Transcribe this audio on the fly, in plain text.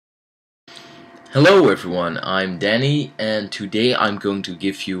Hello everyone, I'm Danny and today I'm going to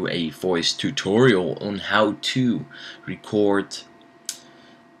give you a voice tutorial on how to record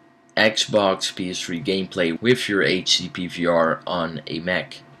Xbox PS3 gameplay with your HD PVR on a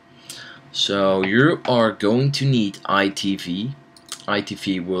Mac. So you are going to need EyeTV.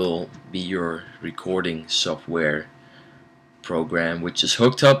 EyeTV will be your recording software program which is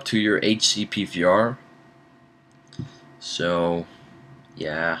hooked up to your HD PVR. So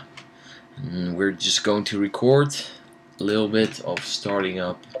yeah. We're just going to record a little bit of starting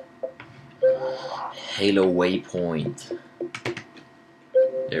up Halo Waypoint.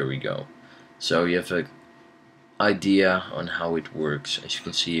 There we go. So you have an idea on how it works. As you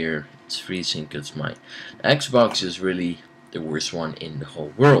can see here, it's freezing because my Xbox is really the worst one in the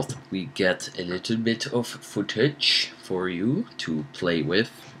whole world. We get a little bit of footage for you to play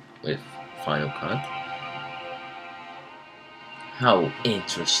with Final Cut. How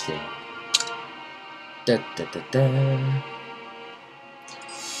interesting. Da, da, da, da.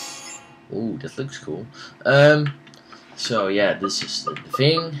 Ooh, that looks cool. So yeah, this is the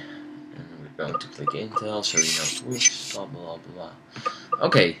thing, and we're going to click Intel so you know it works. Blah blah blah.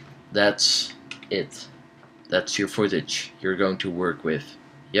 Okay, that's it. That's your footage you're going to work with.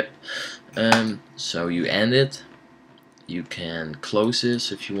 Yep. So you end it. You can close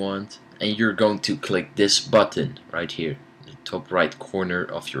this if you want, and you're going to click this button right here, in the top right corner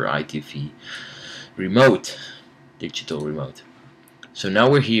of your EyeTV remote, digital remote. So now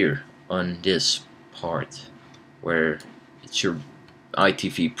we're here on this part where it's your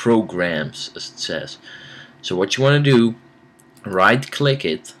EyeTV programs, as it says. So what you want to do, right click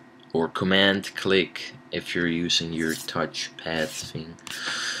it or command click if you're using your touchpad thing,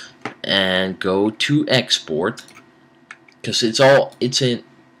 and go to export, because it's an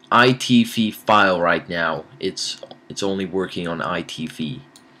EyeTV file right now. It's only working on EyeTV.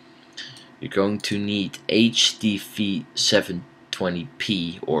 You're going to need HDV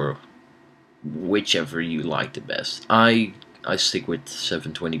 720p or whichever you like the best. I stick with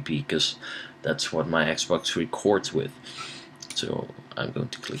 720p because that's what my Xbox records with. So I'm going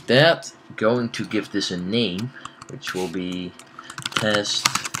to click that. I'm going to give this a name, which will be test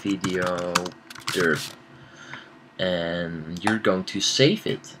video derp, and you're going to save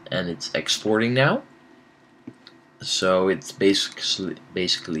it, and it's exporting now. So it's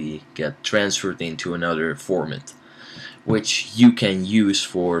basically get transferred into another format, which you can use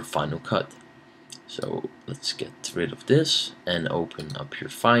for Final Cut. So let's get rid of this and open up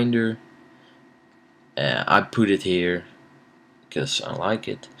your Finder. I put it here because I like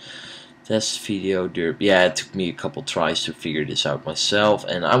it. Test video derp. Yeah, it took me a couple tries to figure this out myself,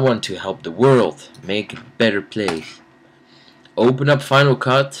 and I want to help the world make a better place. Open up Final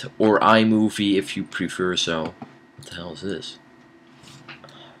Cut or iMovie if you prefer so. What the hell is this?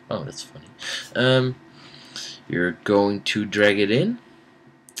 Oh, that's funny. You're going to drag it in.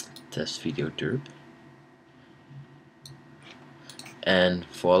 Test video derp. And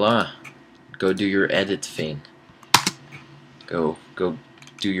voila. Go do your edit thing. Go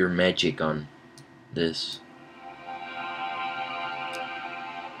do your magic on this.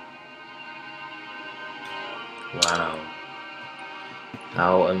 Wow.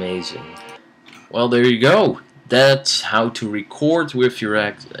 How amazing. Well, there you go. That's how to record with your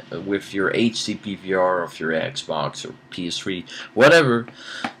HD PVR of your Xbox or PS3, whatever.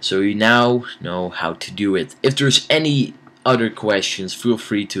 So you now know how to do it. If there's any other questions, feel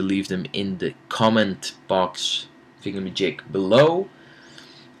free to leave them in the comment box thingamajig below.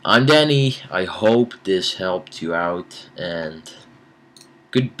 I'm Danny. I hope this helped you out, and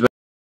goodbye.